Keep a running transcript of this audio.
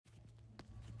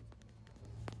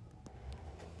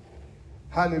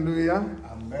Hallelujah.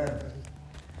 Amen.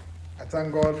 I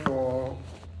thank God for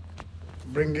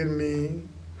bringing me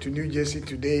to New Jersey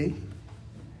today.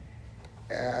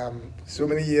 So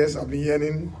many years I've been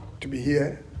yearning to be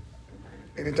here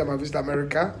anytime I visit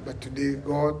America, but today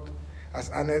God has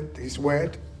honored His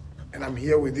word and I'm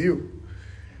here with you.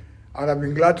 I would have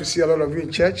been glad to see a lot of you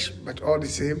in church, but all the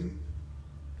same,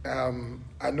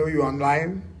 I know you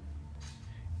online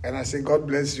and I say God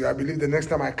bless you. I believe the next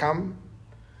time I come,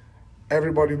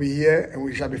 everybody will be here and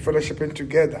we shall be fellowshipping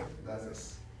together.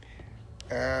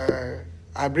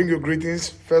 I bring you greetings,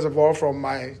 first of all, from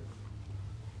my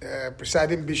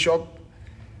presiding bishop,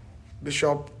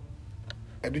 Bishop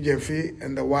Edu Jemfi,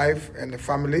 and the wife and the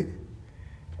family,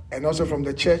 and also from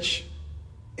the church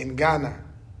in Ghana.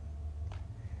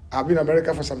 I've been in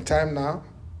America for some time now,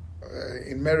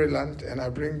 in Maryland, and I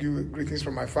bring you greetings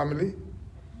from my family,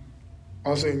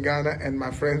 also in Ghana, and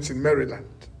my friends in Maryland.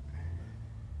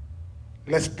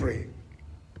 Let's pray.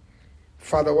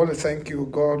 Father, I want to thank you,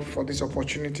 God, for this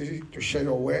opportunity to share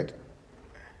your word.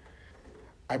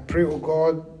 I pray, oh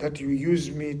God, that you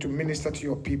use me to minister to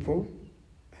your people.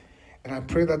 And I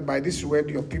pray that by this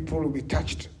word, your people will be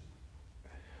touched,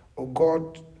 oh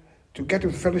God, to get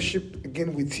in fellowship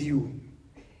again with you.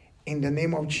 In the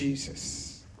name of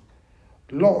Jesus.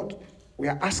 Lord, we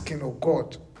are asking, oh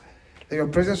God, that your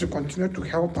presence will continue to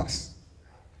help us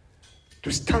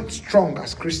to stand strong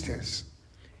as Christians.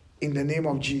 In the name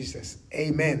of Jesus.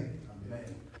 Amen.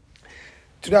 Amen.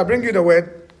 Today I bring you the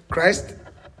word Christ,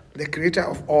 the creator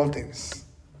of all things.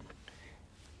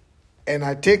 And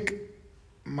I take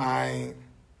my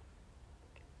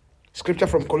scripture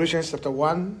from Colossians chapter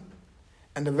 1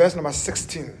 and the verse number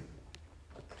 16.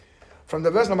 From the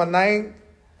verse number 9,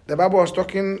 the Bible was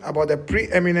talking about the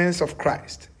preeminence of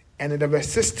Christ. And in the verse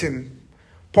 16,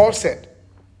 Paul said,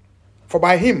 "For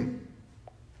by him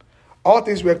all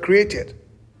things were created,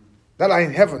 that are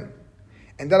in heaven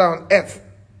and that are on earth,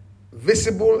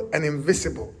 visible and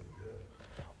invisible,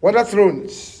 whether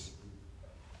thrones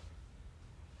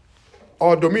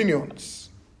or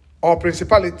dominions or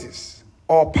principalities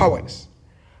or powers.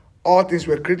 All things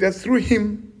were created through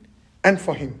him and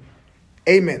for him."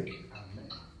 Amen.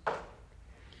 Amen.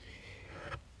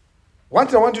 One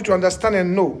thing I want you to understand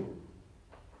and know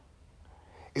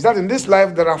is that in this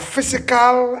life there are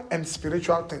physical and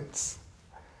spiritual things.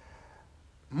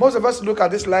 Most of us look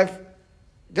at this life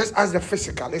just as the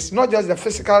physical. It's not just the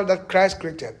physical that Christ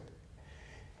created.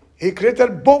 He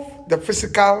created both the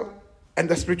physical and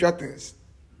the spiritual things.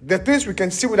 The things we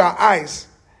can see with our eyes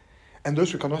and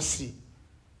those we cannot see.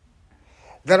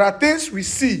 There are things we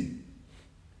see.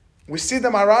 We see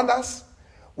them around us.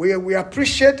 We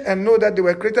appreciate and know that they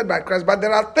were created by Christ. But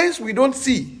there are things we don't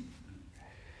see.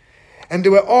 And they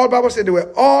were all, Bible said, they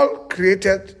were all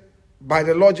created by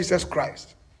the Lord Jesus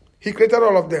Christ. He created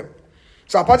all of them.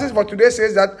 So our passage for today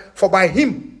says that, for by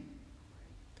him,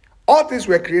 all things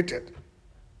were created,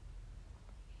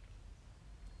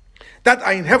 that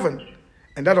are in heaven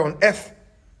and that are on earth,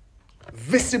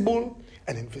 visible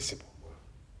and invisible.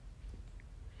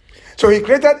 So he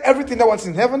created everything that was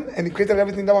in heaven and he created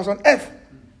everything that was on earth.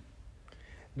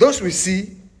 Those we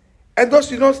see and those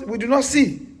we do not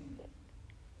see.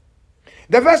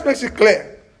 The verse makes it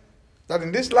clear that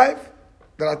in this life,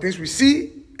 there are things we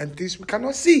see and things we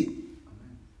cannot see.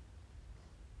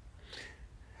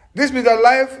 This means that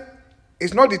life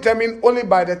is not determined only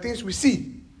by the things we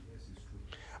see,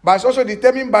 but it's also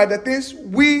determined by the things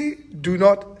we do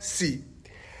not see.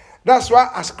 That's why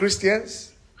as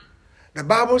Christians, the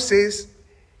Bible says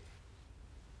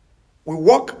we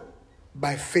walk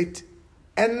by faith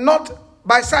and not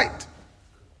by sight.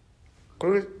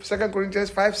 2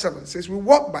 Corinthians 5:7 says we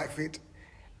walk by faith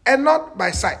and not by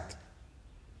sight.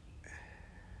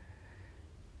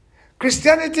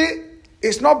 Christianity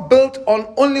is not built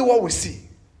on only what we see.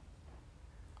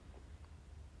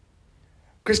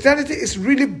 Christianity is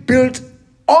really built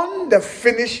on the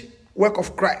finished work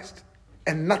of Christ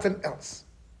and nothing else.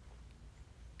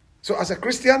 So as a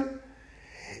Christian,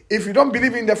 if you don't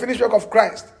believe in the finished work of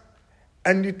Christ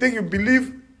and you think you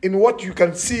believe in what you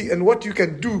can see and what you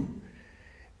can do,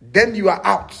 then you are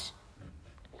out.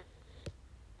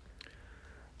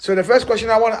 So the first question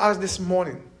I want to ask this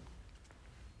morning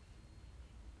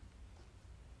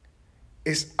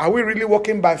is, are we really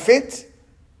walking by faith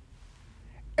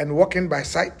and walking by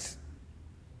sight?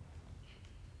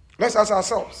 Let's ask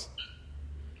ourselves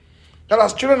that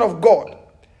as children of God,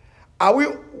 are we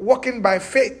walking by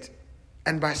faith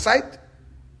and by sight?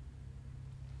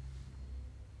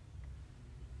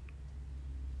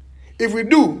 If we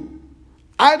do,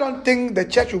 I don't think the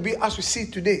church will be as we see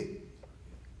today.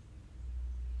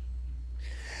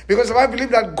 Because if I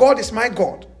believe that God is my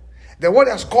God, then what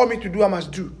He has called me to do, I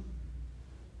must do.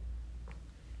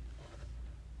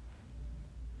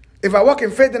 If I walk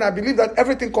in faith, then I believe that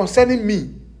everything concerning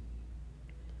me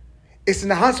is in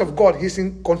the hands of God. He's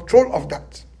in control of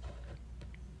that.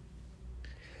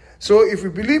 So if we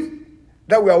believe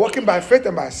that we are walking by faith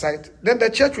and by sight, then the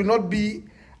church will not be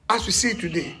as we see it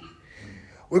today.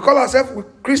 We call ourselves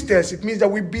Christians. It means that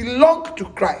we belong to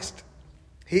Christ.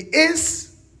 He is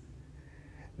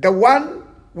the one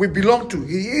we belong to.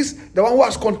 He is the one who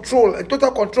has control, and total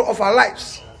control of our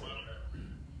lives.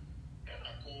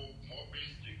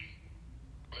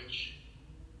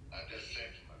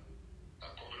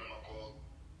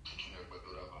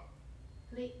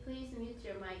 Please mute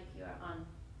your mic. You are on.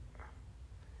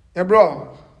 Yeah,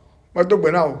 bro. What do we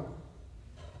now?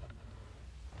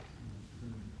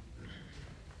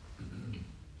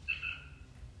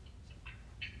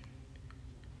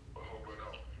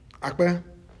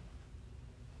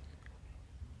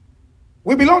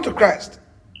 We belong to Christ.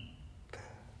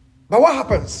 But what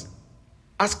happens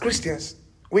as Christians?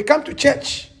 We come to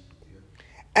church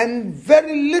and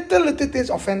very little things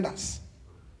offend us.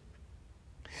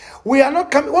 We are not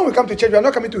coming, when we come to church, we are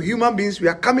not coming to human beings, we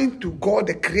are coming to God,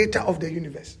 the creator of the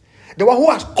universe, the one who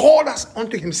has called us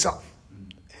unto himself.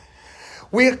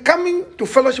 We are coming to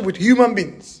fellowship with human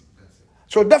beings.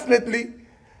 So definitely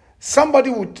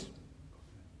somebody would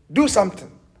do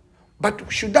something.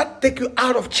 But should that take you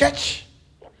out of church?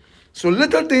 So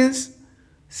little things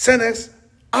send us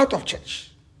out of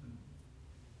church.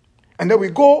 And then we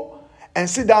go and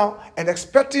sit down and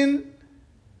expecting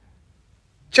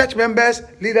church members,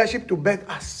 leadership to beg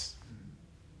us.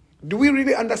 Do we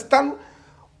really understand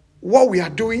what we are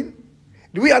doing?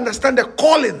 Do we understand the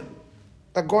calling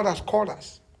that God has called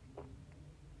us?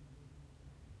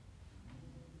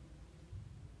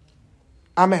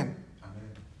 Amen.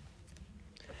 Amen.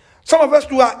 Some of us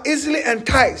too are easily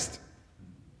enticed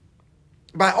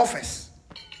by offers.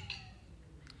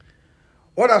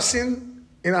 What I've seen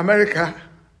in America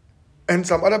and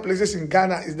some other places in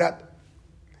Ghana is that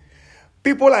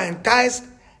people are enticed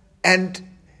and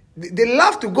they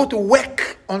love to go to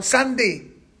work on Sunday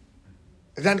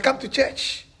than come to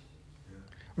church.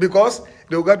 Because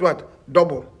they will get what?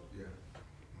 Double. Yeah.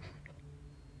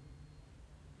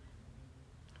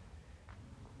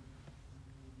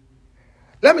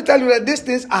 Let me tell you that these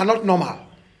things are not normal.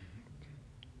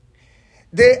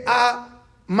 They are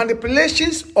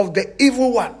manipulations of the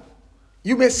evil one.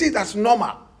 You may see it as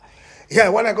normal. Yeah,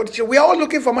 when I go to church, we are all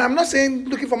looking for money. I'm not saying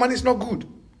looking for money is not good.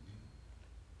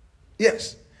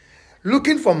 Yes.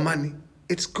 Looking for money,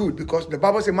 it's good because the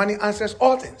Bible says money answers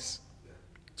all things.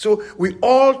 So we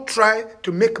all try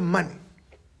to make money.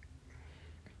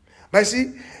 But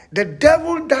see, the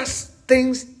devil does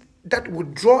things that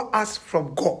would draw us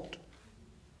from God.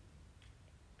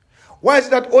 Why is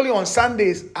it that only on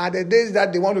Sundays are the days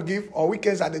that they want to give, or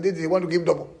weekends are the days they want to give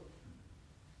double?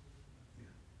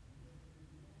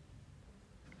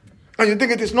 And you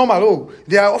think it is normal. Oh,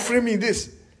 they are offering me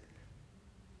this.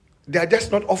 They are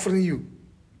just not offering you.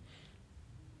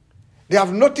 They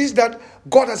have noticed that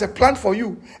God has a plan for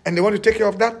you and they want to take care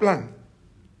of that plan.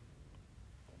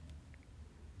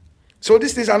 So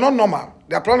these things are not normal.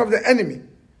 They are plan of the enemy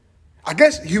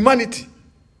against humanity.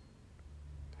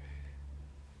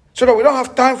 So that we don't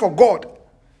have time for God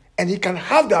and he can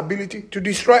have the ability to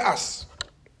destroy us.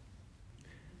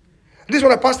 This is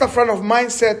what a pastor friend of mine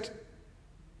said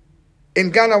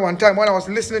in Ghana one time when I was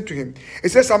listening to him. He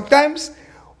said sometimes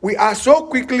we are so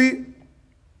quickly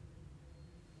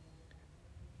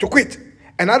to quit.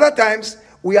 And other times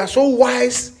we are so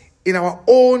wise in our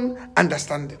own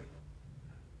understanding.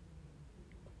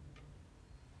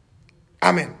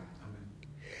 Amen. Amen.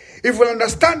 If we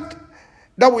understand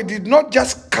that we did not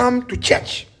just come to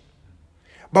church,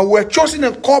 but we were chosen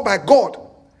and called by God,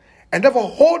 and therefore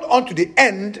hold on to the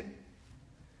end,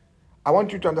 I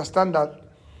want you to understand that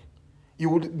you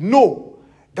would know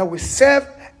that we serve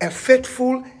a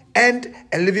faithful and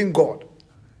a living God.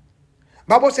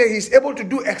 Bible says he's able to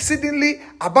do exceedingly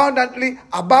abundantly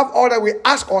above all that we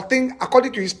ask or think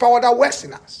according to his power that works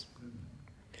in us.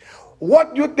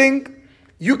 What you think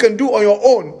you can do on your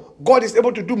own, God is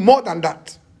able to do more than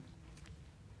that.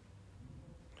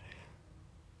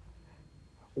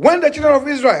 When the children of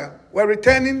Israel were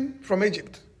returning from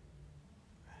Egypt,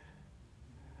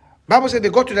 Bible said they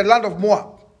got to the land of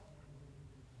Moab.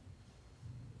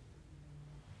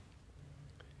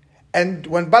 And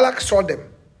when Balak saw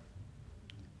them,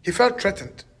 he felt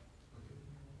threatened.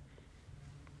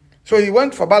 So he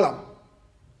went for Balaam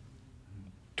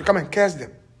to come and curse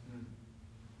them.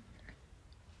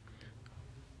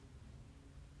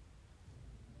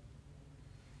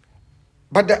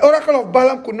 But the oracle of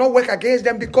Balaam could not work against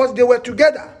them because they were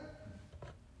together.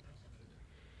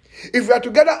 If we are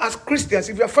together as Christians,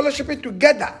 if we are fellowshipping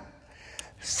together,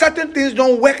 certain things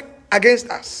don't work against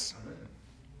us.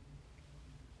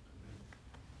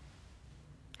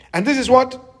 And this is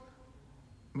what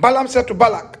Balaam said to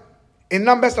Balak in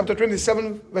Numbers chapter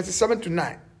 27, verses 7 to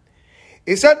 9.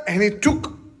 He said, and he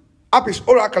took up his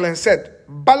oracle and said,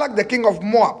 Balak the king of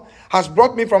Moab has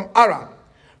brought me from Aram,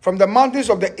 from the mountains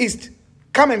of the east.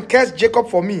 Come and curse Jacob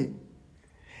for me,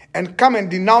 and come and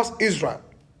denounce Israel.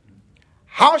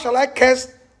 How shall I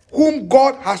curse whom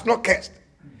God has not cursed?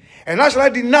 And how shall I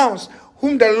denounce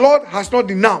whom the Lord has not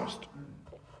denounced?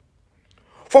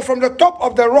 For from the top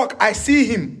of the rock I see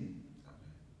him,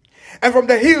 and from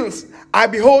the hills I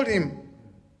behold him.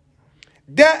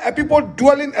 There are people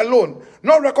dwelling alone,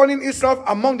 not reckoning itself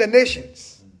among the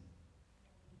nations.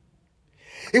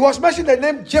 He was mentioning the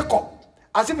name Jacob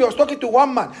as if he was talking to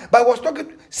one man, but he was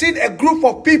seeing a group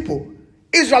of people,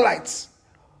 Israelites,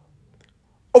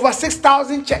 over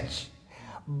 6,000 church.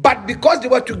 But because they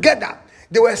were together,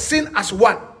 they were seen as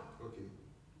one. Okay.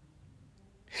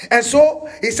 And so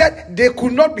he said they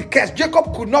could not be cursed.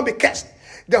 Jacob could not be cursed.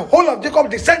 The whole of Jacob's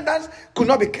descendants could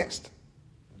not be cursed.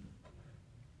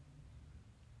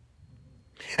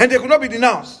 And they could not be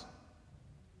denounced.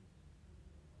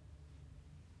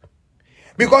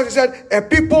 Because he said, a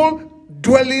people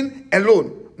dwelling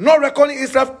alone, not reckoning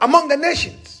itself among the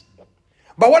nations.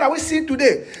 But what are we seeing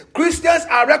today? Christians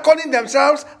are reckoning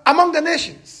themselves among the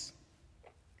nations.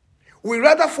 We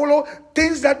rather follow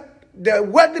things that the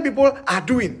worldly people are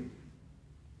doing.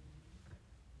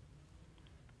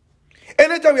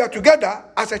 Anytime we are together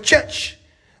as a church,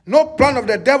 no plan of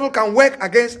the devil can work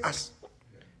against us.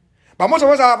 But most of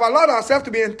us have allowed ourselves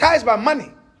to be enticed by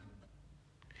money.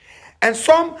 And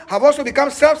some have also become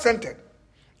self-centered.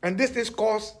 And this is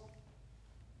cause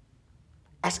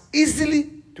us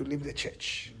easily to leave the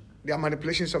church. They are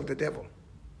manipulations of the devil.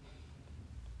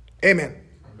 Amen.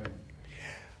 Amen.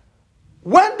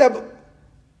 When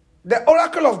the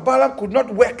oracle of Balaam could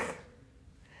not work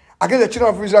against the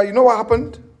children of Israel, you know what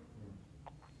happened?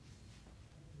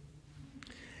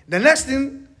 The next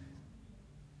thing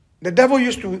the devil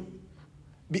used to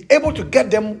be able to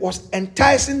get them was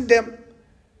enticing them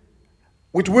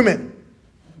with women.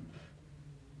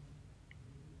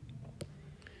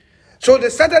 So they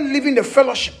started leaving the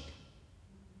fellowship.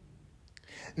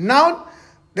 Now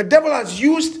the devil has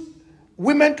used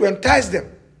women to entice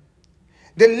them.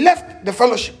 They left the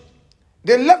fellowship.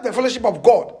 They left the fellowship of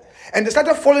God. And they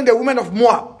started following the women of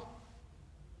Moab.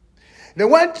 They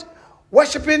went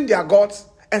worshiping their gods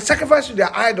and sacrificing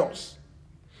their idols.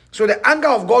 So the anger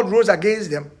of God rose against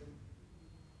them.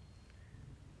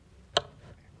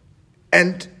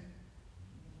 And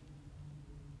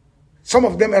some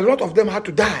of them, a lot of them had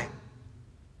to die.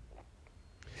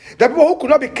 The people who could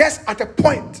not be cursed at a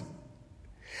point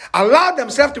allowed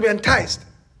themselves to be enticed.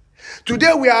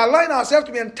 Today we are allowing ourselves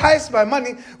to be enticed by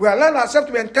money. We are allowing ourselves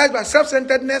to be enticed by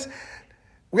self-centeredness.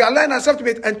 We are allowing ourselves to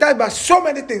be enticed by so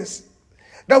many things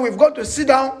that we've got to sit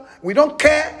down. We don't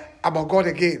care about God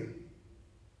again.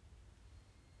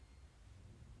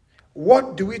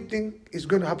 What do we think is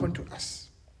going to happen to us?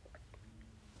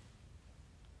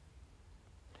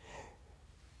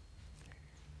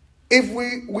 If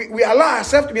we allow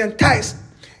ourselves to be enticed,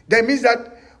 that means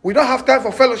that we don't have time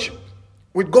for fellowship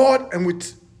with God and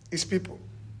with his people.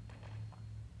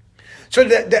 So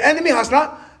the enemy has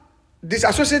now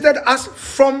disassociated us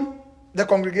from the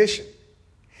congregation.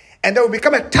 And then we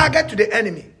become a target to the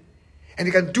enemy. And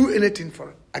he can do anything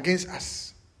against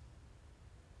us.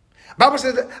 Bible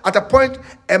says that at a point,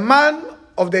 a man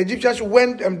of the Egyptians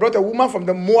went and brought a woman from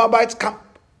the Moabite camp.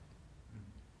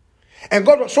 And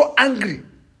God was so angry.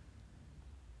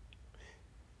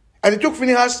 And he took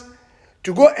Phinehas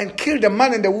to go and kill the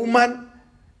man and the woman,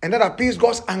 and that appeased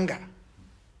God's anger.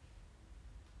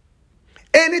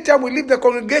 Anytime we leave the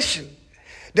congregation,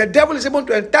 the devil is able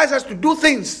to entice us to do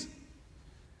things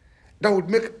that would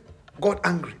make God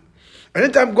angry.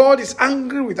 Anytime God is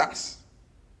angry with us,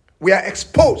 we are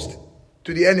exposed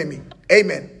to the enemy.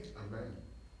 Amen. Amen.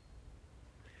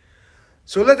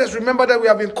 So let us remember that we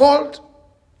have been called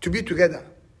to be together.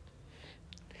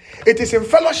 It is in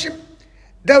fellowship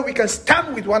that we can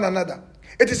stand with one another.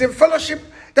 It is in fellowship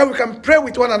that we can pray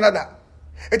with one another.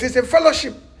 It is in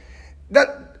fellowship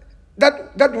that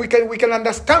we can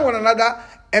understand one another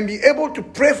and be able to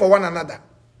pray for one another.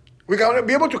 We can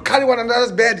be able to carry one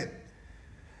another's burden.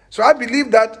 So I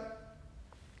believe that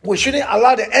we shouldn't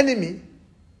allow the enemy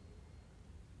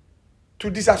to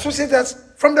disassociate us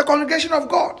from the congregation of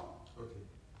God.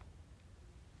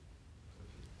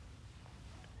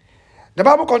 The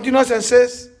Bible continues and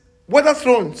says, whether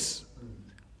thrones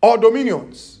or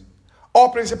dominions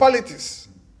or principalities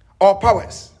or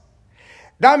powers.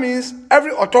 That means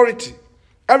every authority,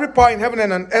 every power in heaven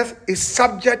and on earth is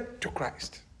subject to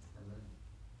Christ.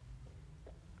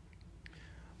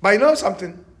 But you know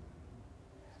something?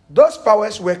 Those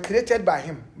powers were created by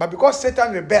him. But because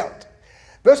Satan rebelled,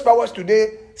 those powers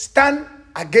today stand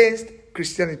against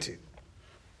Christianity.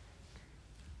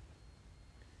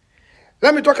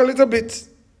 Let me talk a little bit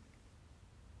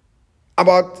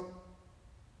about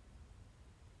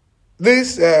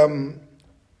these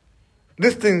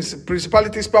things,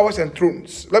 principalities, powers, and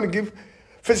thrones. Let me give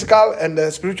physical and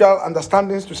spiritual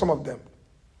understandings to some of them.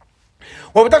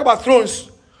 When we talk about thrones,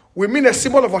 we mean a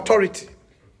symbol of authority.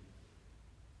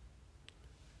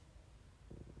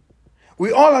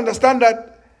 We all understand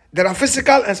that there are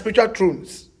physical and spiritual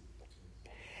thrones.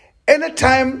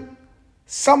 Anytime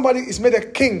somebody is made a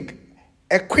king,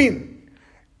 a queen,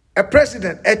 a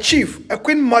president, a chief, a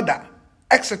queen mother,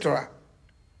 etc.,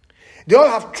 they all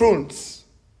have thrones.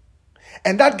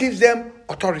 And that gives them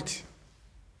authority.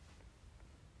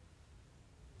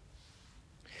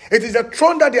 It is the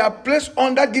throne that they are placed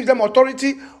on that gives them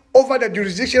authority over the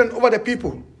jurisdiction, over the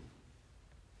people.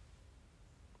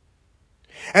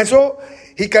 And so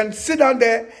he can sit down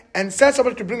there and send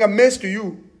somebody to bring a mace to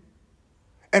you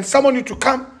and summon you to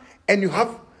come, and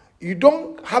you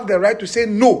don't have the right to say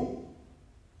no.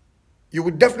 You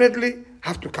would definitely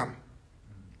have to come.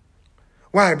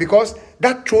 Why? Because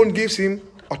that throne gives him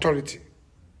authority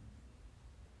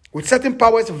with certain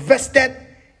powers vested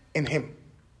in him.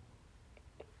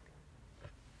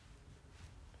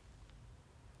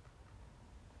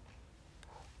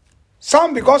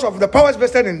 Some, because of the powers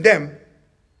vested in them,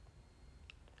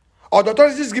 or the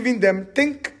authorities given them,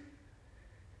 think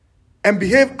and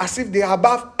behave as if they are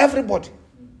above everybody.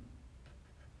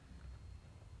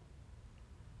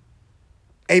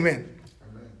 Amen.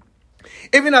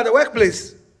 Even at the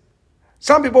workplace,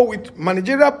 some people with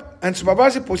managerial and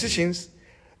supervisory positions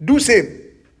do same.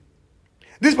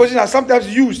 These positions are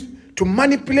sometimes used to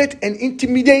manipulate and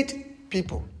intimidate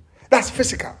people. That's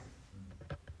physical.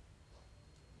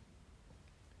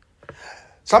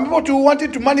 Some people too,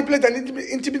 wanting to manipulate and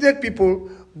intimidate people,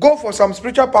 go for some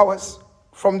spiritual powers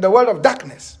from the world of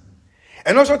darkness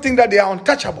and also think that they are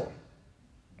untouchable.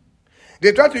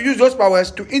 They try to use those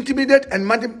powers to intimidate and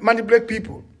manipulate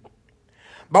people.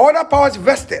 But whether powers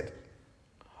vested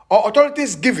or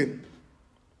authorities given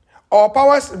or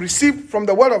powers received from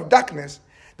the world of darkness,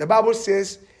 the Bible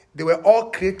says they were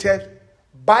all created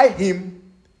by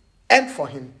him and for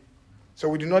him. So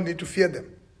we do not need to fear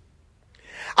them.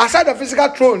 Aside the physical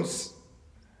thrones,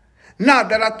 now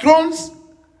there are thrones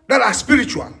that are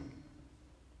spiritual.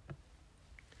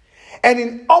 And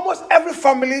in almost every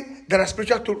family, there are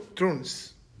spiritual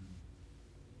thrones.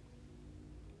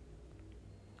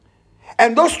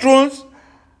 And those thrones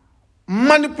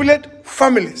manipulate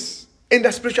families in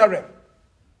the spiritual realm.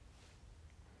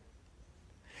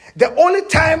 The only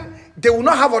time they will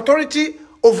not have authority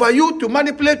over you to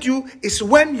manipulate you is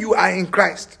when you are in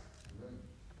Christ.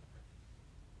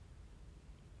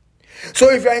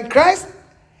 So if you are in Christ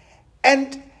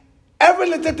and every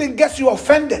little thing gets you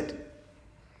offended,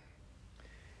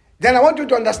 then I want you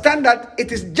to understand that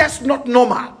it is just not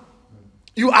normal.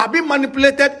 You are being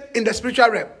manipulated in the spiritual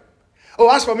realm. Oh,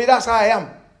 as for me, that's how I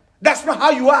am. That's not how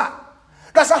you are.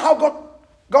 That's not how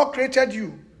God created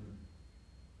you.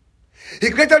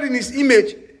 He created in his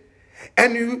image,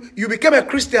 and you became a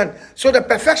Christian, so the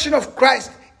perfection of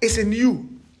Christ is in you.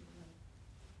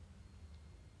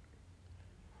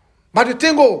 But you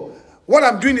think, oh, what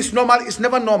I'm doing is normal. It's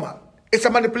never normal. It's a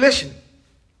manipulation.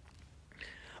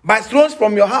 By thrones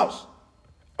from your house.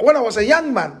 When I was a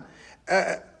young man,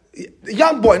 a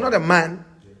young boy, not a man,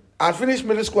 I finished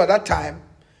middle school at that time,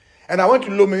 and I went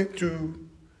to Lome to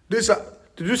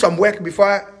do some work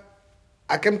before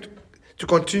I came to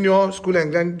continue school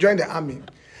and then join the army.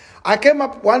 I came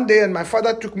up one day and my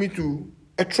father took me to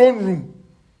a throne room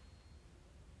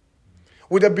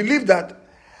with the belief that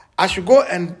I should go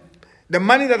and the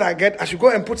money that I get, I should go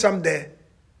and put some there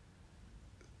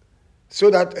so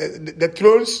that the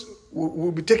thrones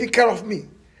will be taking care of me.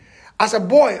 As a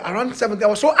boy, around 17, I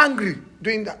was so angry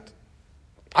doing that.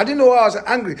 I didn't know why I was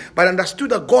angry, but I understood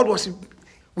that God was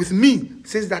with me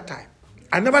since that time.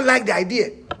 I never liked the idea.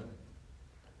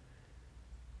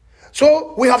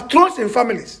 So we have thrones in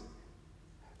families.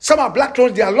 Some are black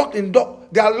thrones, they are locked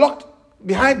they are locked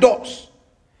behind doors.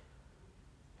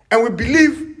 And we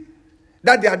believe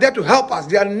that they are there to help us.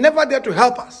 They are never there to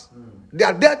help us. They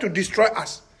are there to destroy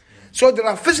us. So there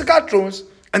are physical thrones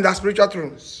and there are spiritual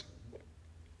thrones.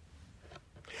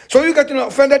 So you getting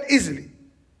offended easily,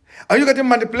 and you getting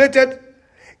manipulated,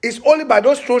 is only by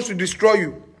those thrones to destroy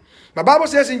you. The Bible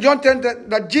says in John 10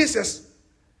 that Jesus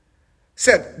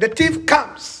said, the thief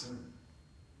comes.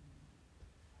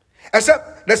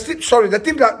 The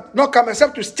thief does not come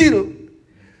except to steal,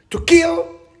 to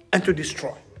kill, and to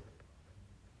destroy.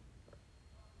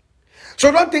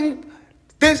 So don't think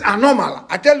things are normal.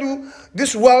 I tell you,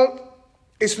 this world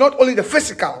is not only the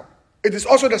physical, it is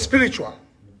also the spiritual.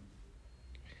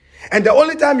 And the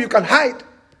only time you can hide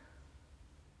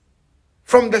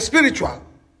from the spiritual,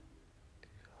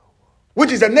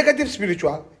 which is the negative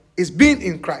spiritual, is being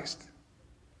in Christ.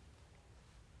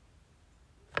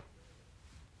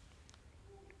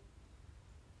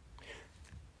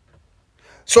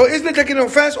 So easily taking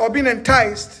offense or being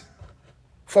enticed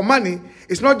for money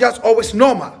is not just always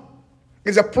normal.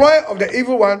 It's a ploy of the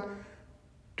evil one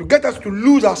to get us to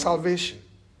lose our salvation.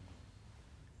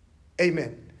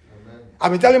 Amen. I've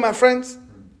been telling my friends,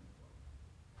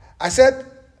 I said,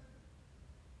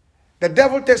 the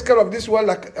devil takes care of this world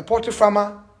like a poultry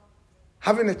farmer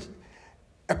having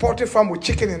a poultry farm with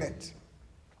chicken in it.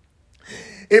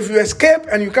 If you escape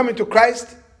and you come into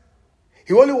Christ,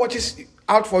 he only watches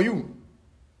out for you.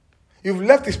 You've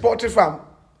left his poultry farm.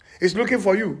 He's looking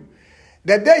for you.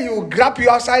 The day he will grab you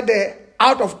outside there,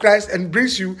 out of Christ, and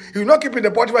brings you, he will not keep in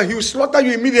the poultry farm. He will slaughter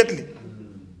you immediately.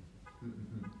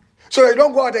 So you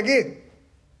don't go out again.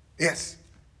 Yes.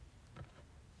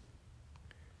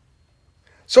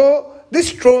 So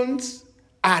these thrones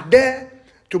are there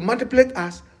to manipulate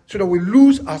us so that we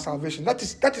lose our salvation. That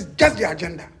is just the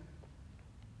agenda.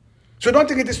 So don't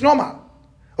think it is normal.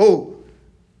 Oh,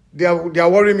 they are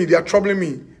worrying me, they are troubling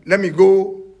me. Let me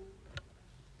go.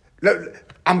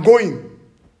 I'm going.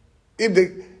 If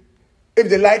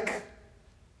they like,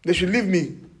 they should leave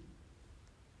me.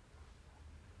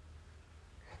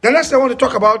 The next thing I want to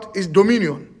talk about is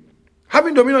dominion.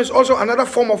 Having dominion is also another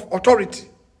form of authority.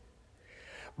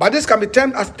 But this can be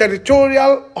termed as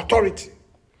territorial authority.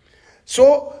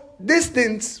 So these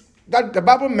things that the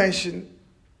Bible mentioned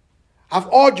have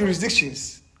all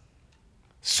jurisdictions.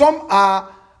 Some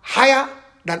are higher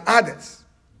than others.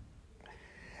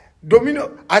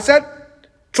 Dominion, I said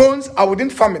thrones are within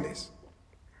families.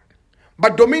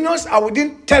 But dominions are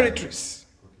within territories.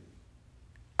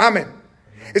 Amen.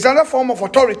 It's another form of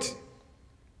authority.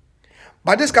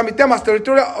 But this can be termed as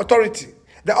territorial authority.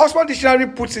 The Oxford Dictionary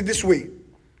puts it this way: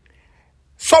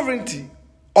 sovereignty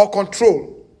or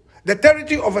control, the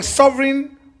territory of a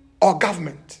sovereign or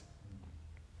government.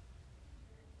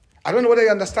 I don't know whether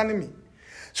you're understanding me.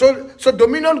 So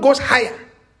dominion goes higher.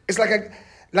 It's like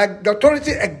the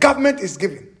authority a government is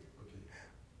given.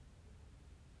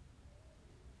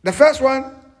 The first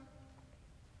one,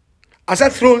 I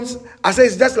said thrones. I said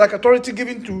it's just like authority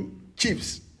given to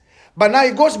chiefs. But now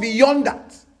it goes beyond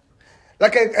that.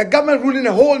 Like a government ruling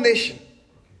a whole nation.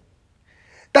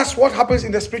 That's what happens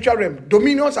in the spiritual realm.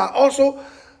 Dominions are also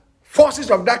forces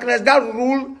of darkness that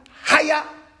rule higher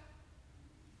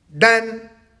than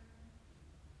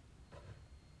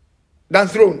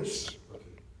thrones.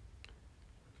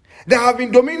 There have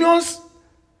been dominions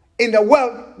in the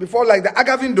world before, like the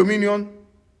Angevin dominion.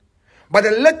 But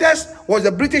the latest was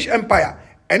the British Empire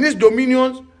and its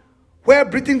dominions, where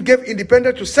Britain gave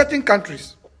independence to certain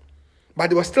countries, but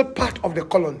they were still part of the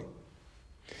colony.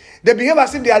 They behave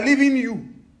as if they are leaving you.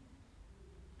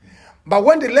 But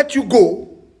when they let you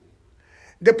go,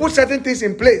 they put certain things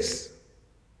in place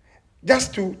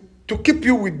just to keep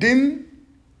you within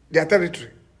their territory.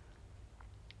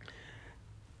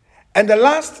 And the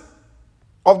last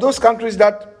of those countries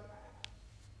that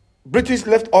British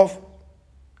left off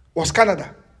was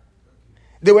Canada.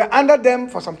 They were under them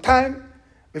for some time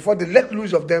before they let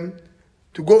loose of them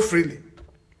to go freely.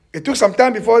 It took some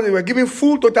time before they were given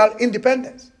full total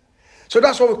independence. So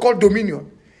that's what we call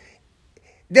dominion.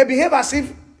 They behave as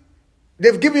if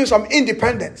they've given you some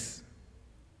independence,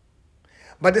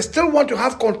 but they still want to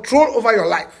have control over your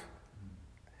life.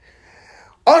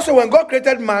 Also, when God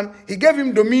created man, he gave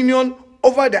him dominion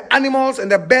over the animals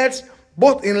and the birds,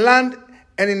 both in land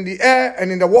and in the air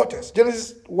and in the waters.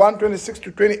 Genesis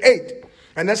 1:26-28.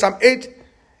 And then Psalm 8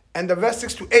 and the verse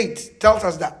 6-8 tells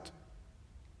us that.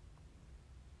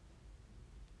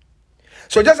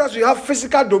 So just as we have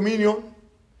physical dominion,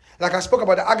 like I spoke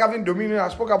about the Angevin dominion, I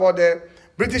spoke about the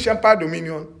British Empire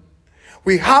dominion,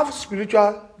 we have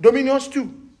spiritual dominions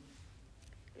too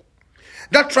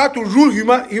that try to rule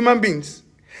human beings.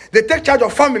 They take charge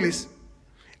of families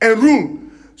and rule.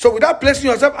 So without placing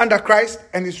yourself under Christ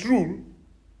and his rule,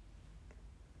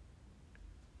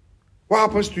 what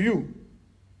happens to you?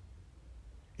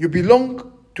 You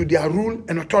belong to their rule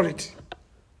and authority.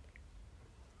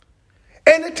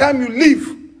 Anytime you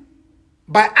live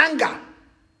by anger,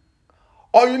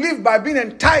 or you live by being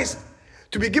enticed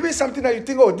to be given something that you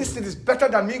think, oh, this thing is better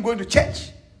than me going to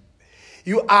church,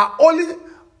 you are only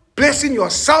placing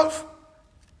yourself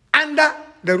under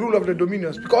the rule of the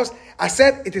dominions. Because I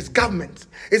said it is government.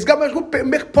 It's government who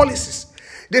make policies.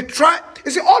 They try,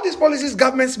 you see, all these policies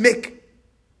governments make,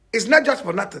 it's not just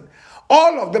for nothing.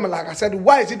 All of them, like I said,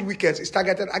 why is it weekends? It's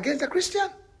targeted against the Christian.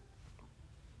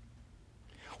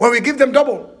 When we give them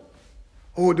double,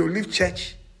 oh, they'll leave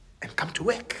church and come to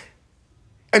work.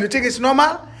 And you think it's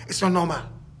normal? It's not normal.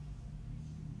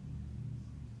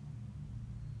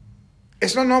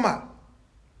 It's not normal.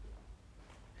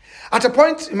 At a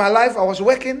point in my life, I was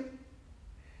working,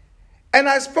 and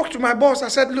I spoke to my boss. I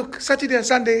said, look, Saturday and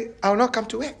Sunday, I will not come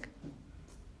to work.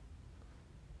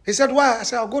 He said, why? I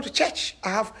said, I'll go to church.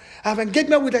 I have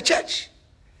engagement with the church.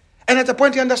 And at a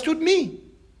point, he understood me.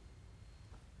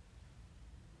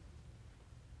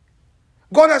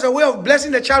 God has a way of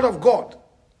blessing the child of God.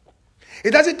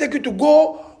 It doesn't take you to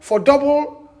go for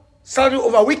double salary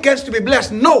over weekends to be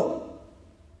blessed. No.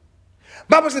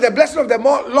 Bible says the blessing of the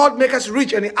Lord makes us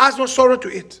rich, and he adds no sorrow to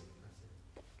it.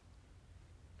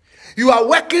 You are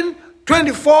working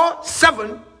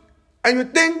 24/7, and you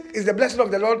think it's the blessing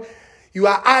of the Lord. You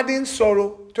are adding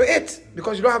sorrow to it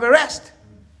because you don't have a rest.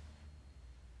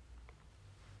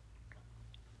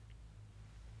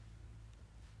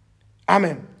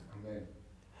 Amen. Amen.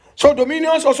 So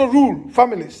dominions also rule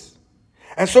families.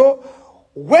 And so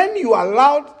when you are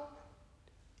allowed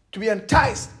to be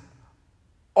enticed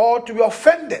or to be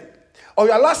offended, or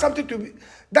you allow something to be,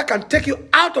 that can take you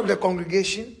out of the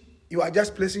congregation, you are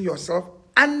just placing yourself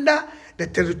under the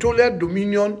territorial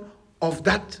dominion of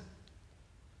that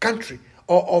country,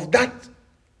 or of that,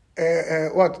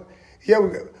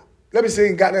 let me say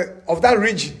in Ghana, of that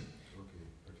region,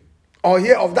 or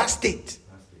here of that state.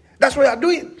 That's what you are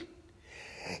doing.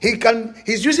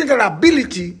 He's using that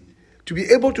ability to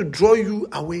be able to draw you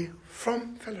away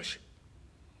from fellowship.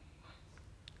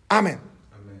 Amen.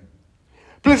 Amen.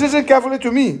 Please listen carefully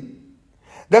to me.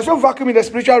 There's no vacuum in the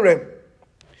spiritual realm.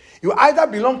 You either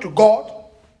belong to God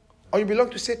or you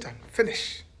belong to Satan.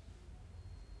 Finish.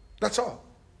 That's all.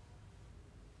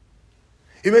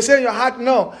 You may say in your heart,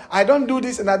 no, I don't do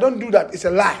this and I don't do that. It's a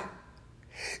lie.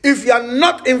 If you are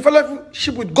not in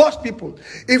fellowship with God's people,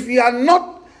 if you are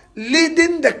not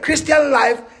leading the Christian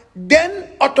life, then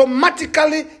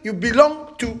automatically you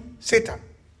belong to Satan.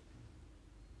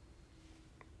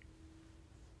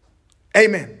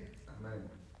 Amen. Amen.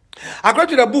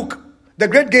 According to the book, The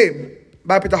Great Game,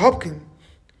 by Peter Hopkins,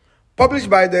 published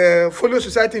by the Folio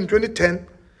Society in 2010,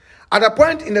 at a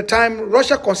point in the time,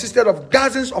 Russia consisted of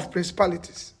dozens of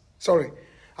principalities. Sorry,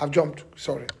 I've jumped.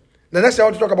 Sorry. The next thing I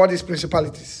want to talk about is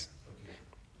principalities.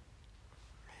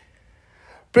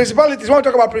 Principalities, when we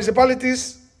talk about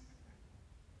principalities,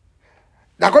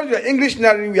 according to the English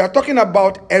dictionary, we are talking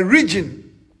about a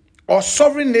region or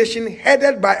sovereign nation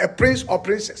headed by a prince or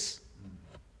princess.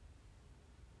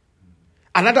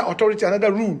 Another authority,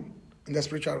 another rule in the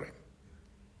spiritual realm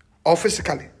or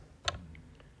physically.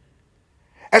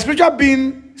 A spiritual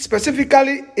being,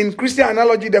 specifically in Christian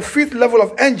analogy, the fifth level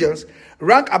of angels,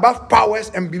 rank above powers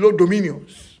and below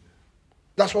dominions.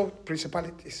 That's what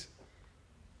principalities.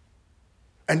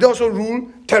 And they also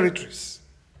rule territories.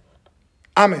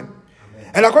 Amen.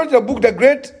 Amen. And according to the book, The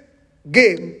Great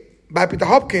Game, by Peter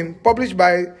Hopkins, published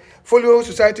by Folio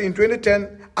Society in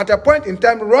 2010, at a point in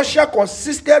time, Russia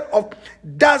consisted of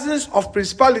dozens of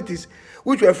principalities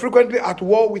which were frequently at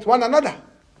war with one another.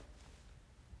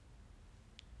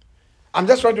 I'm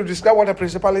just trying to describe what a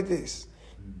principality is.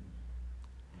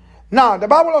 Now, the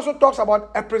Bible also talks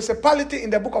about a principality in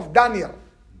the book of Daniel.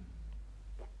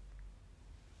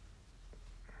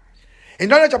 In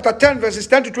Daniel chapter 10, verses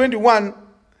 10 to 21,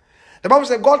 the Bible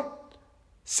says God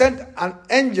sent an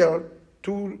angel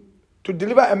to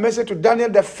deliver a message to Daniel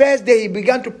the first day he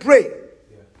began to pray.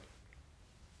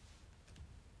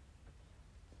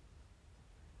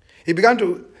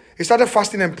 He started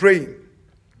fasting and praying.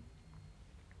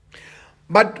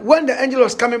 But when the angel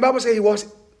was coming, the Bible says he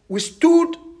was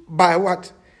withstood by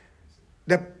what?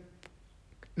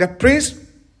 The prince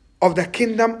of the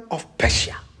kingdom of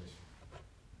Persia.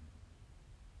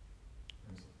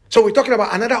 So we're talking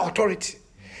about another authority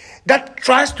that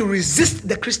tries to resist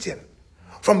the Christian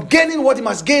from gaining what he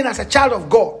must gain as a child of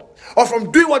God, or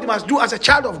from doing what he must do as a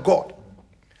child of God.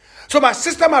 So my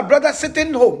sister, my brother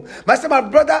sitting home, my sister, my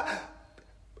brother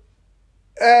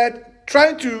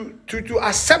trying to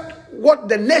accept what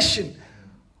the nation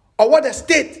or what the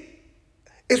state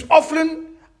is offering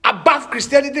above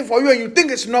Christianity for you, and you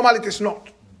think it's normal. It is not.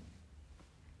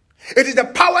 It is the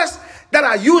powers that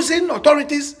are using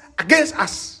authorities against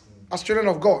us as children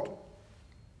of God.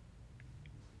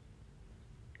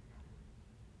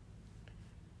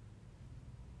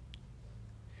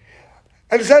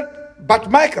 And he said, but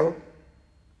Michael,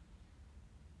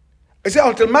 he said,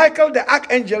 until Michael the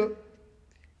archangel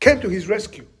came to his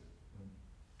rescue.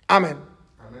 Amen.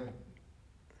 Amen.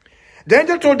 The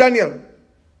angel told Daniel,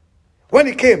 when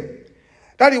he came,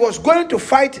 that he was going to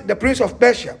fight the prince of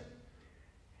Persia.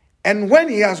 And when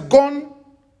he has gone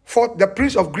forth, the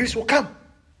prince of Greece will come.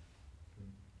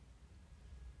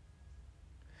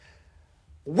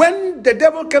 When the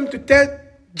devil came to tell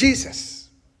Jesus,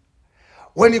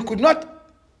 when he could not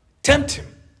tempt him,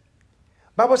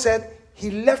 Bible said he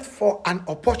left for an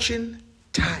opportune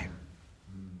time.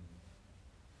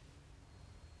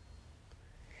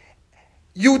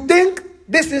 You think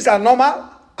these things are normal?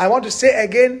 I want to say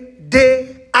again,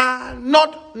 they are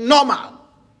not normal.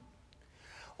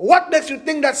 What makes you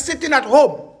think that sitting at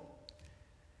home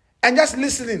and just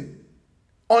listening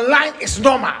online is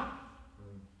normal?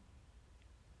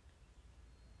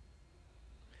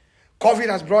 COVID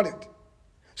has brought it.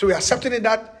 So we are accepting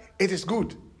that it is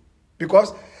good.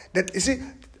 Because, that, you see,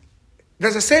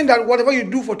 there's a saying that whatever you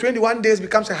do for 21 days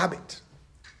becomes a habit.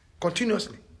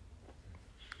 Continuously.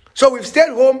 So we've stayed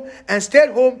home and stayed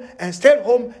home and stayed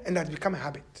home, and that's become a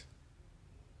habit.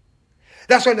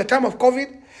 That's why in the time of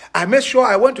COVID, I made sure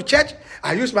I went to church.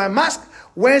 I used my mask.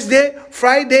 Wednesday,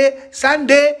 Friday,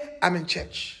 Sunday, I'm in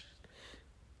church.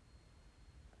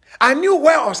 I knew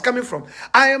where I was coming from.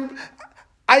 I am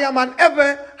an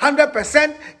ever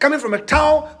 100% coming from a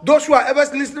town, those who are ever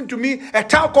listening to me, a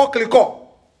town called Kliko.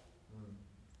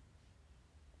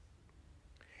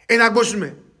 In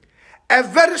Agbosume. A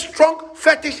very strong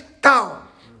fetish town.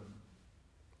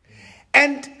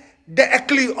 And the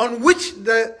Ekli on which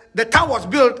the town was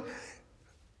built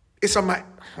is on my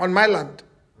land.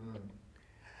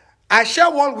 I share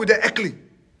wall with the Ekli.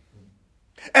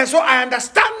 And so I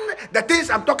understand the things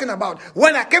I'm talking about.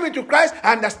 When I came into Christ,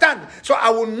 I understand. So I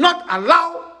will not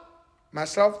allow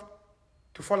myself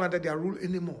to fall under their rule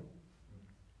anymore.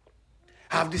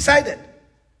 I have decided.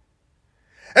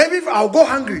 Even if I'll go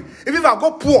hungry, even if I'll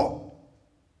go poor,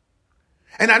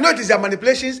 and I know it is their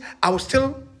manipulations, I will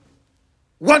still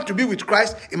want to be with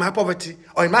Christ in my poverty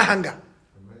or in my hunger.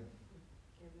 Amen.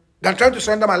 Than trying to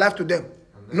surrender my life to them.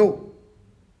 Amen. No.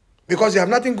 Because they have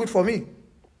nothing good for me.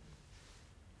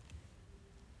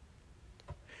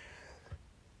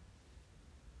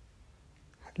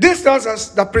 This tells us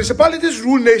that principalities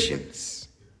rule nations.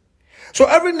 So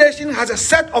every nation has a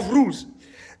set of rules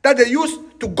that they use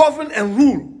to govern and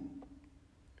rule.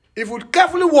 If we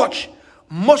carefully watch,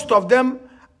 most of them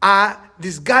are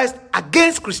disguised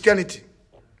against Christianity.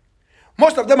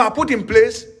 Most of them are put in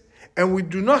place, and we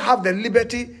do not have the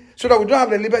liberty, so that we don't have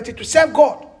the liberty to serve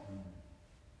God.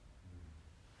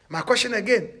 My question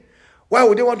again, why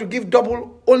would they want to give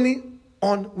double only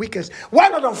on weekends? Why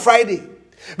not on Friday?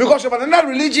 Because of another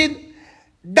religion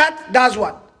that does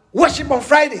what? Worship on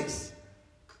Fridays.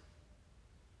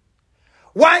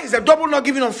 Why is the double not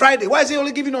given on Friday? Why is it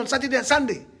only given on Saturday and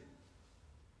Sunday?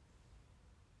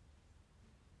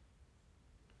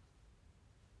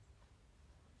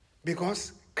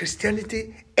 Because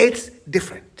Christianity is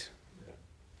different.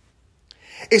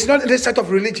 It's not a set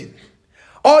of religion.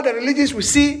 All the religions we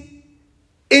see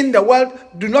in the world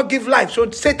do not give life. So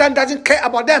Satan doesn't care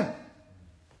about them.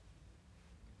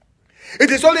 It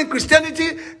is only in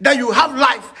Christianity that you have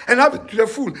life and have it to the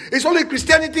full. It's only in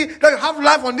Christianity that you have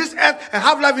life on this earth and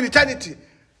have life in eternity.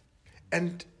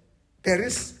 And there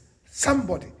is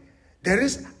somebody, there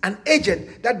is an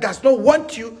agent that does not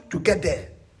want you to get there.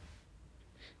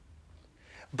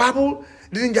 Bible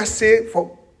didn't just say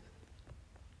for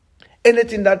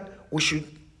anything that we should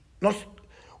not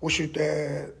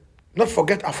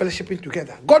forget our fellowshipping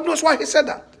together. God knows why he said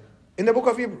that in the book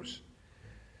of Hebrews.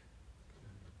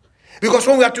 Because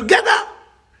when we are together,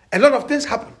 a lot of things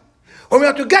happen. When we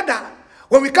are together,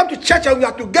 when we come to church and we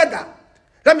are together,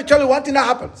 let me tell you one thing that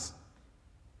happens.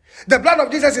 The blood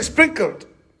of Jesus is sprinkled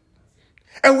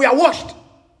and we are washed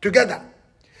together.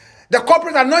 The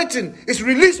corporate anointing is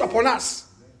released upon us.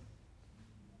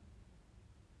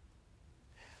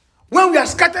 When we are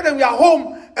scattered and we are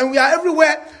home and we are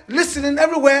everywhere, listening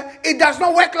everywhere, it does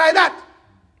not work like that.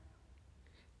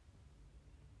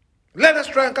 Let us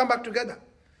try and come back together.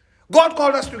 God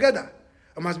called us together.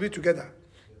 We must be together.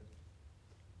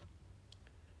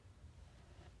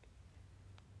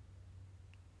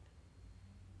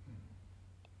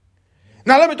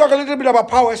 Now let me talk a little bit about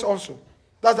powers also.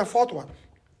 That's the fourth one.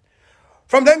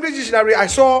 From the English dictionary, I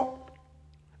saw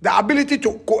the ability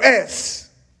to coerce,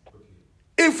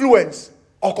 influence,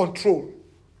 or control.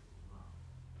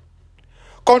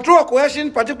 control or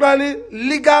coercion, particularly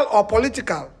legal or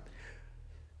political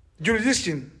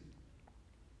jurisdiction.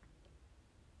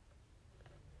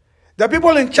 The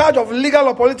people in charge of legal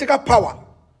or political power,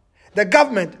 the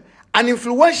government, an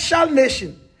influential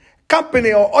nation,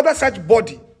 company or other such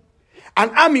body, an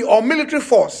army or military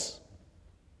force.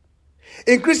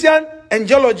 In Christian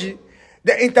angelology,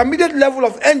 the intermediate level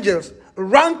of angels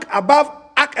rank above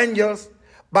archangels,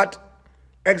 but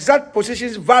exact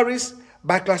positions varies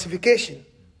by classification.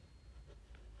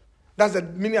 That's the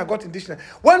meaning I got in dictionary.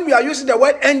 When we are using the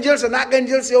word angels and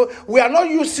archangels, we are not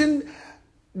using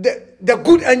the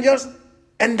good angels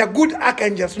and the good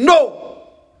archangels. No.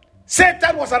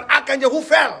 Satan was an archangel who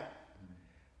fell.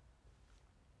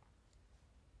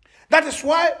 That is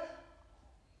why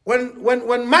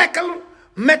when Michael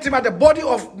met him at the body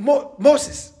of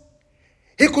Moses,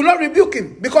 he could not rebuke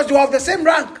him because they were of the same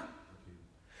rank.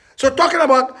 So talking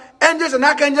about angels and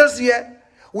archangels here,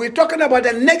 we're talking about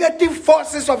the negative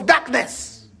forces of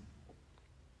darkness.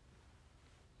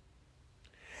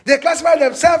 They classify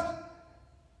themselves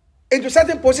into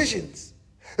certain positions.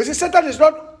 You see, Satan is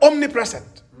not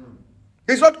omnipresent.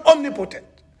 He's not omnipotent.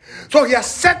 So he has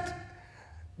set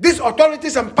these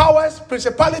authorities and powers,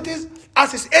 principalities,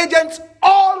 as his agents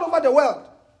all over the world.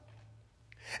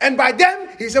 And by them,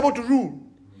 he's able to rule.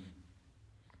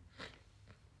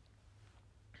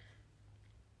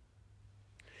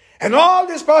 And all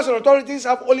these powers and authorities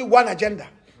have only one agenda.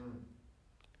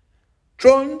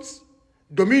 Thrones,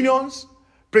 dominions,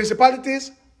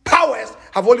 principalities, powers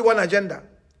have only one agenda.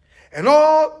 And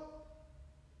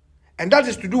that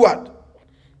is to do what?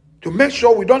 To make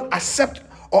sure we don't accept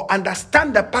or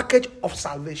understand the package of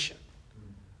salvation.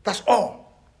 That's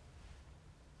all.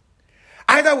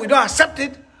 Either we don't accept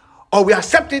it, or we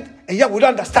accept it and yet we don't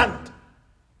understand it.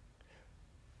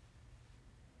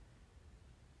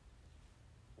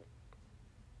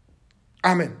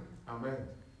 Amen. Amen.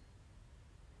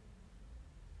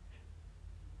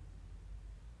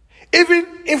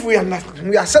 Even if we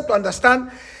accept to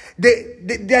understand,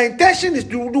 their intention is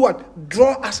to do what?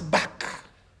 Draw us back.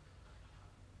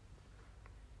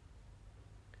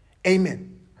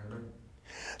 Amen. Amen.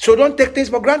 So don't take things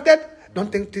for granted.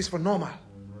 Don't take things for normal.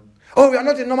 Oh, we are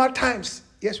not in normal times.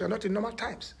 Yes, we are not in normal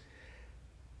times.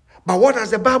 But what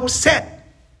has the Bible said?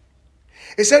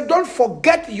 It said, don't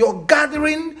forget your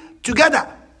gathering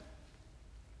together.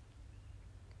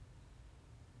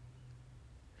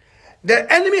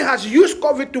 The enemy has used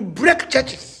COVID to break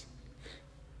churches.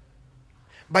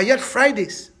 But yet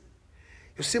Fridays,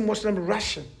 you see Muslims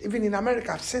rushing. Even in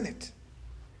America, I've seen it.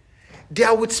 They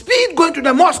are with speed going to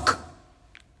the mosque.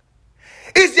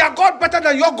 Is their God better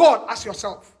than your God? Ask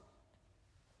yourself.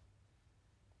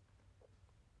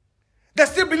 They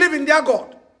still believe in their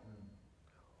God,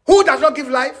 who does not give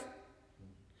life.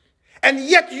 And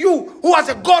yet you, who has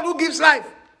a God who gives life,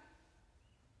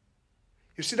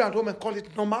 you sit at home and call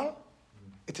it normal?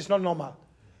 It is not normal.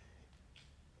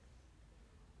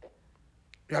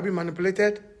 You have been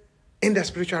manipulated in the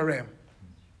spiritual realm.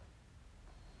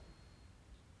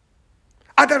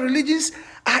 Other religions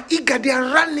are eager, they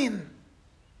are running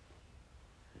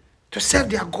to serve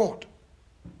their God.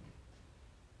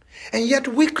 And yet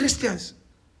we Christians,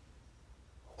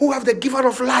 who have the giver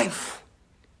of life,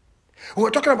 we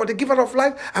are talking about the giver of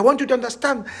life. I want you to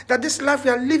understand that this life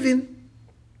we are living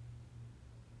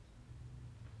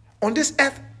on this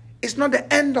earth is not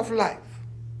the end of life.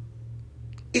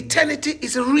 Eternity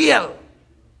is real.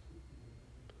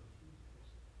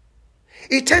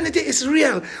 Eternity is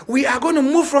real. We are going to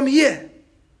move from here.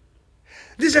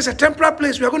 This is a temporal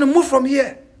place. We are going to move from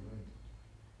here.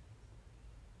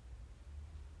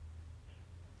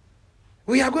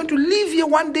 We are going to live here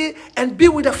one day and be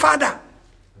with the Father.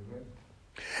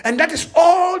 And that is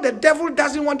all the devil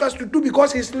doesn't want us to do,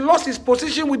 because he's lost his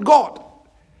position with God.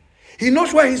 He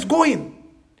knows where he's going.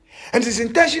 And his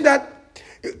intention that,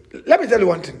 let me tell you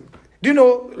one thing. Do you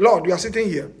know, Lord, you are sitting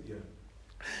here. Yeah.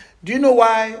 Do you know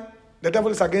why the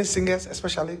devil is against singers,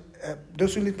 especially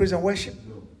those who need praise and worship?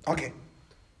 No. Okay.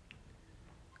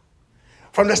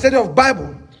 From the study of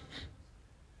Bible,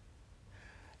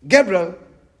 Gabriel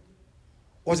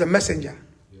was a messenger.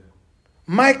 Yeah.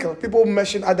 Michael, people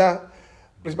mention other,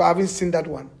 but I haven't seen that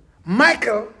one.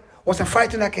 Michael was a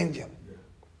fighting archangel. Yeah.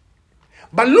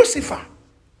 But Lucifer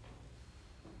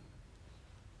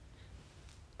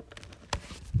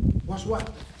was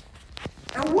what?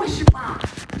 A worshiper.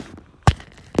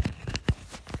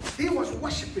 He was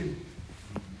worshiping.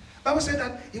 Bible said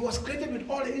that he was created with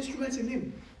all the instruments in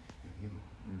him.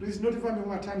 Please notify me when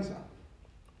my time is up.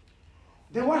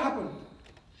 Then what happened?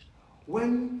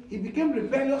 When he became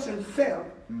rebellious and fell,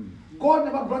 God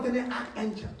never brought any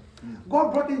archangel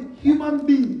God brought in human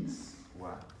beings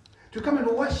Wow. to come and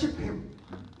worship him.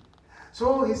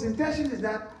 So his intention is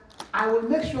that I will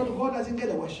make sure God doesn't get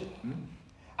the worship.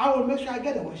 I will make sure I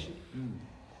get the worship.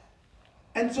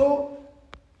 And so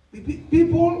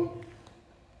people,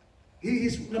 he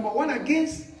is number one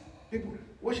against people,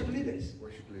 worship leaders.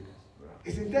 Worship leaders. Wow.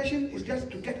 His intention is just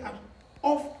to get us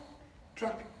off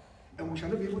track, and we shall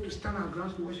not be able to stand our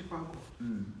grounds to worship our God.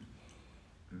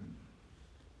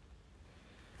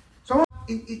 Someone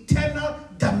in eternal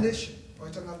damnation or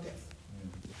eternal death.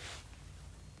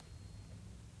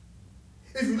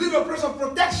 If you live a place of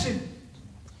protection,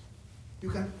 you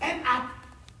can end up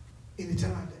in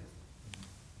eternal death.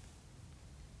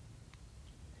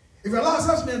 If you allow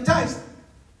yourselves to be enticed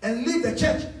and leave the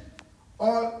church,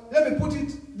 or let me put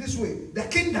it this way, the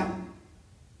kingdom,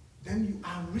 then you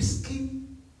are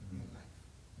risking your life.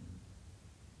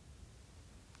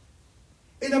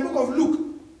 In the book of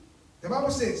Luke, the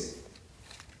Bible says,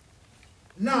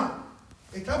 now,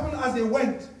 it happened as they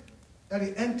went that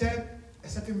they entered a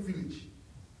certain village.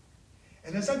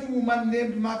 And a certain woman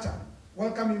named Martha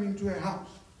welcomed him into her house.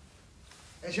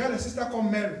 And she had a sister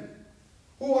called Mary,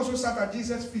 who also sat at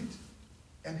Jesus' feet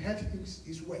and heard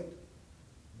his word.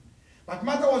 But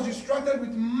Martha was distracted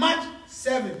with much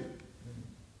serving.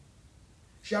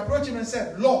 She approached him and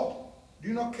said, Lord, do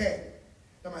you not care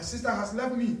that my sister has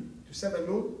left me to serve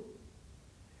alone?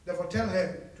 Therefore tell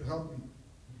her to help me.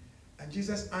 And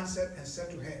Jesus answered and said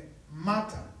to her,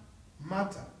 Martha,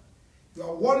 Martha, you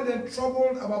are worried and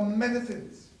troubled about many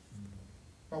things.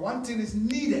 But one thing is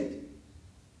needed.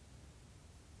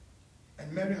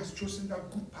 And Mary has chosen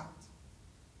that good path,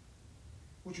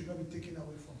 which will not be taken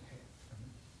away from her.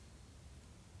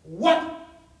 What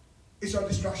is your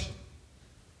distraction?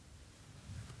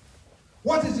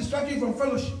 What is distracting you from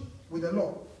fellowship with the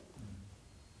Lord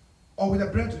or with the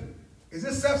brethren? Is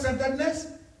it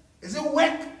self-centeredness? Is it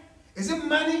work? Is it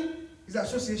money? Is it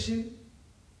association?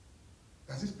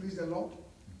 Does this please the Lord?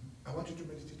 I want you to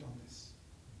meditate on this.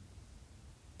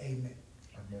 Amen.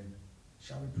 Amen.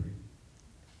 Shall we pray?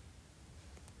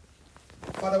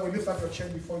 Father, we lift up your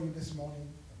church before you this morning.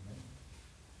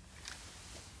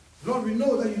 Lord, we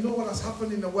know that you know what has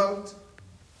happened in the world.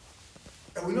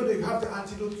 And we know that you have the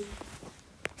antidote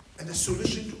and the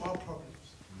solution to all problems.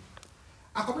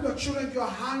 I commit your children to your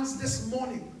hands this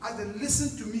morning as they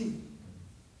listen to me.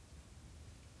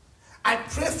 I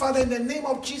pray, Father, in the name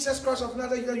of Jesus Christ of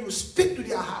Nazareth, that you speak to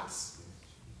their hearts.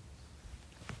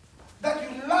 That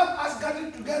you love us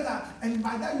gathered together, and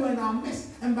by that you are in our midst,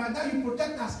 and by that you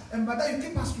protect us, and by that you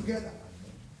keep us together.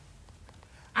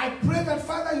 I pray that,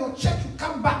 Father, your church will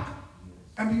come back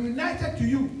and be united to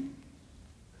you.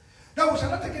 That we shall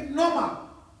not take it normal.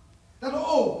 That,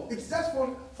 oh, it's just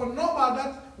for normal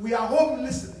that we are home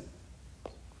listening.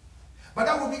 But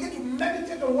that we begin to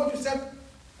meditate on what you said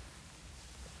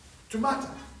to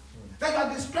Martha. That you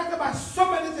are distracted by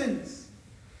so many things.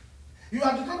 You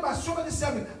are distracted by so many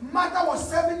serving. Martha was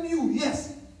serving you,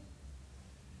 yes.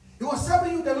 He was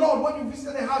serving you the Lord when you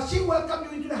visited the house. She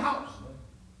welcomed you into the house.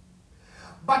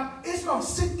 But instead of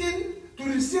sitting to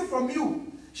receive from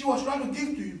you, she was trying to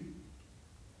give to you.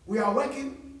 We are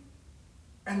working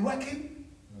and working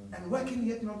and working,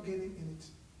 yet not getting in it.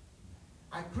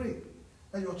 I pray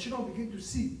that your children begin to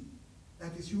see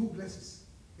that it's you who blesses.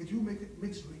 It's you who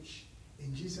makes rich.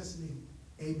 In Jesus' name,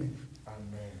 amen.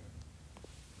 Amen.